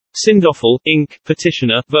Sindophil, Inc.,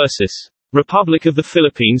 Petitioner, vs. Republic of the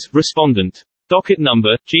Philippines, Respondent. Docket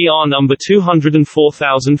number, GR number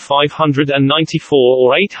 204594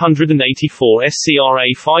 or 884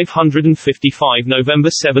 E-SCRA 555 November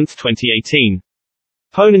 7, 2018.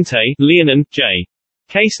 Ponente, Leonen, J.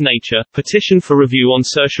 Case nature, petition for review on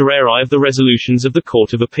certiorari of the resolutions of the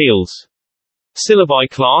Court of Appeals. Syllabi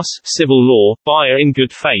class, civil law, buyer in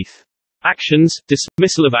good faith. Actions,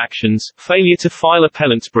 dismissal of actions, failure to file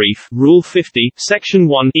appellant's brief, Rule 50, Section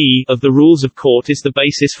 1E of the Rules of Court is the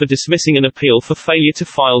basis for dismissing an appeal for failure to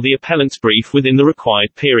file the appellant's brief within the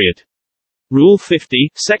required period. Rule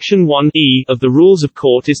 50, Section 1E of the Rules of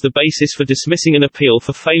Court is the basis for dismissing an appeal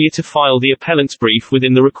for failure to file the appellant's brief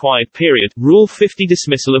within the required period. Rule 50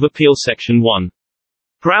 Dismissal of Appeal Section 1.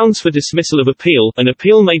 Grounds for dismissal of appeal. An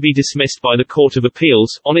appeal may be dismissed by the Court of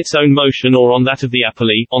Appeals, on its own motion or on that of the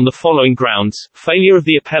appellee, on the following grounds: failure of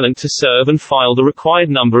the appellant to serve and file the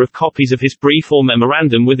required number of copies of his brief or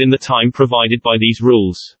memorandum within the time provided by these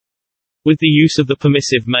rules. With the use of the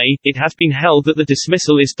permissive may, it has been held that the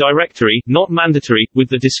dismissal is directory, not mandatory, with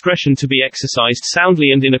the discretion to be exercised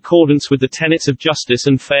soundly and in accordance with the tenets of justice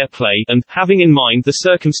and fair play, and, having in mind the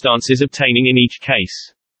circumstances obtaining in each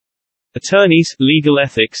case. Attorneys, legal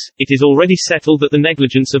ethics. It is already settled that the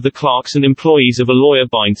negligence of the clerks and employees of a lawyer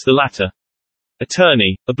binds the latter.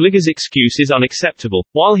 Attorney. Obliger's excuse is unacceptable.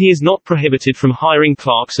 While he is not prohibited from hiring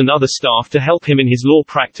clerks and other staff to help him in his law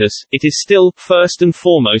practice, it is still, first and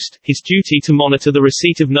foremost, his duty to monitor the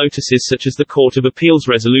receipt of notices such as the Court of Appeals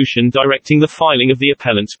resolution directing the filing of the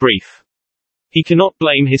appellant's brief. He cannot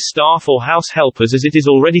blame his staff or house helpers, as it is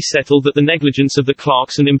already settled that the negligence of the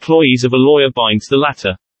clerks and employees of a lawyer binds the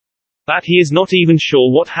latter. That he is not even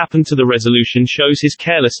sure what happened to the resolution shows his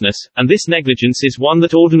carelessness, and this negligence is one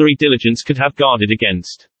that ordinary diligence could have guarded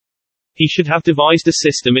against. He should have devised a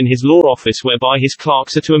system in his law office whereby his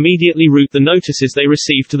clerks are to immediately route the notices they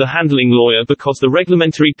receive to the handling lawyer, because the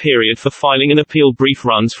reglementary period for filing an appeal brief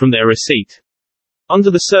runs from their receipt. Under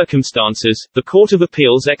the circumstances, the Court of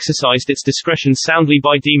Appeals exercised its discretion soundly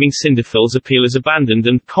by deeming Sindophil's appeal as abandoned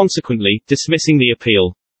and, consequently, dismissing the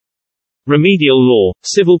appeal. Remedial law,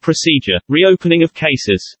 civil procedure, reopening of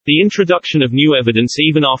cases. The introduction of new evidence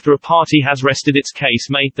even after a party has rested its case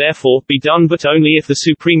may, therefore, be done but only if the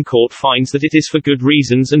Supreme Court finds that it is for good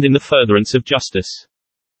reasons and in the furtherance of justice.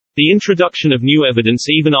 The introduction of new evidence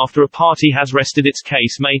even after a party has rested its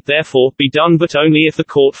case may, therefore, be done but only if the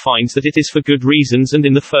court finds that it is for good reasons and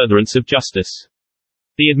in the furtherance of justice.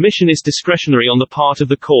 The admission is discretionary on the part of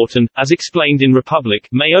the court and, as explained in Republic,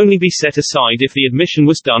 may only be set aside if the admission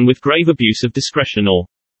was done with grave abuse of discretion or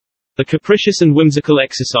the capricious and whimsical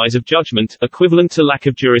exercise of judgment, equivalent to lack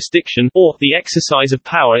of jurisdiction, or the exercise of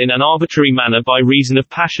power in an arbitrary manner by reason of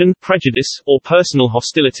passion, prejudice, or personal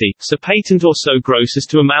hostility, so patent or so gross as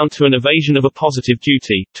to amount to an evasion of a positive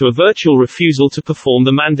duty, to a virtual refusal to perform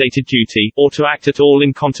the mandated duty, or to act at all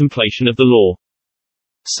in contemplation of the law.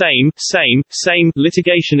 Same.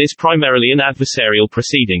 Litigation is primarily an adversarial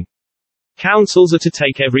proceeding. Counsels are to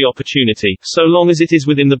take every opportunity, so long as it is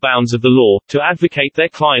within the bounds of the law, to advocate their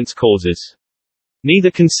clients' causes.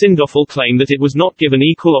 Neither can Sindophil claim that it was not given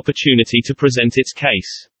equal opportunity to present its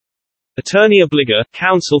case. Attorney Obliger,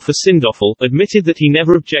 counsel for Sindophil, admitted that he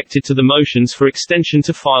never objected to the motions for extension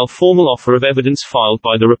to file formal offer of evidence filed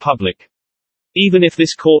by the Republic. Even if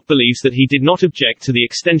this court believes that he did not object to the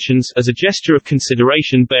extensions, as a gesture of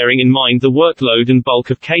consideration bearing in mind the workload and bulk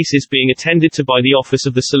of cases being attended to by the Office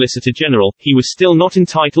of the Solicitor General, he was still not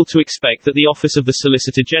entitled to expect that the Office of the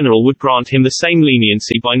Solicitor General would grant him the same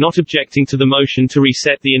leniency by not objecting to the motion to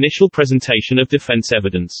reset the initial presentation of defense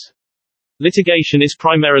evidence. Litigation is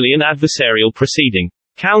primarily an adversarial proceeding.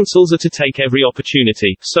 Counsels are to take every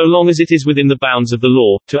opportunity, so long as it is within the bounds of the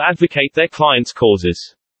law, to advocate their clients'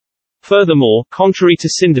 causes. Furthermore, contrary to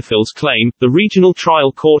Sindophil's claim, the regional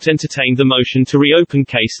trial court entertained the motion to reopen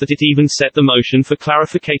case that it even set the motion for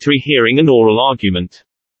clarificatory hearing and oral argument.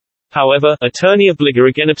 However, Attorney Obliger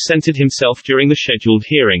again absented himself during the scheduled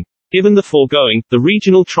hearing. Given the foregoing, the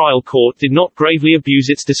regional trial court did not gravely abuse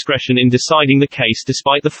its discretion in deciding the case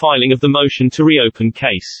despite the filing of the motion to reopen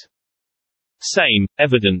case. Same.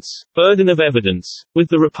 Evidence. Burden of evidence. With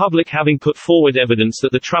the Republic having put forward evidence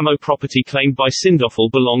that the Tramo property claimed by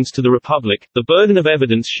Sindophil belongs to the Republic, the burden of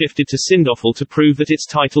evidence shifted to Sindophil to prove that its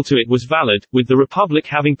title to it was valid. With the Republic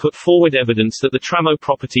having put forward evidence that the Tramo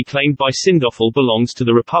property claimed by Sindophil belongs to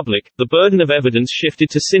the Republic, the burden of evidence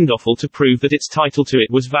shifted to Sindophil to prove that its title to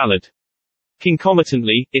it was valid.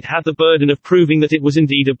 Concomitantly, it had the burden of proving that it was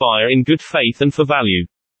indeed a buyer in good faith and for value.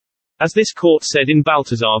 As this court said in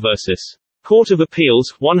Baltazar vs. Court of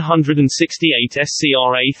Appeals, 168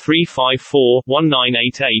 E-SCRA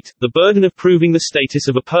 354-1988, the burden of proving the status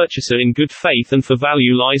of a purchaser in good faith and for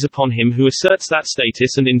value lies upon him who asserts that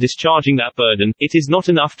status, and in discharging that burden, it is not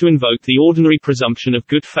enough to invoke the ordinary presumption of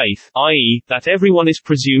good faith, i.e., that everyone is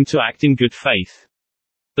presumed to act in good faith.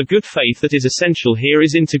 The good faith that is essential here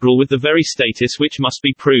is integral with the very status which must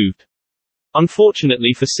be proved.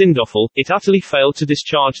 Unfortunately for Sindophil, it utterly failed to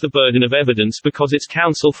discharge the burden of evidence because its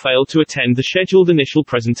counsel failed to attend the scheduled initial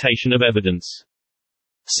presentation of evidence.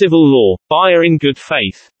 Civil law. Buyer in good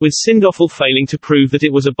faith. With Sindophil failing to prove that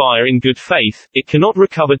it was a buyer in good faith, it cannot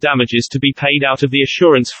recover damages to be paid out of the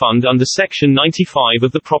assurance fund under Section 95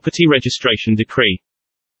 of the Property Registration Decree.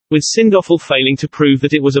 With Sindophil failing to prove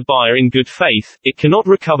that it was a buyer in good faith, it cannot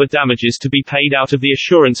recover damages to be paid out of the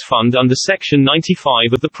assurance fund under Section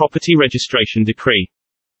 95 of the Property Registration Decree.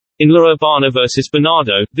 In La Urbana v.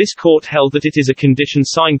 Bernardo, this court held that it is a condition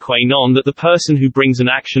sine qua non that the person who brings an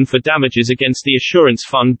action for damages against the assurance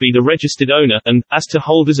fund be the registered owner, and, as to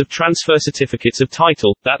holders of transfer certificates of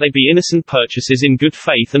title, that they be innocent purchasers in good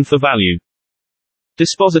faith and for value.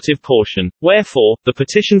 Dispositive portion. Wherefore, the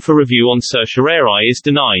petition for review on certiorari is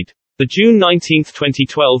denied. The June 19,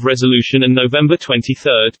 2012 resolution and November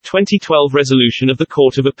 23, 2012 resolution of the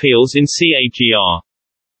Court of Appeals in CAGR.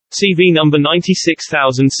 CV number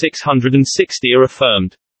 96660 are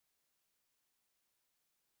affirmed.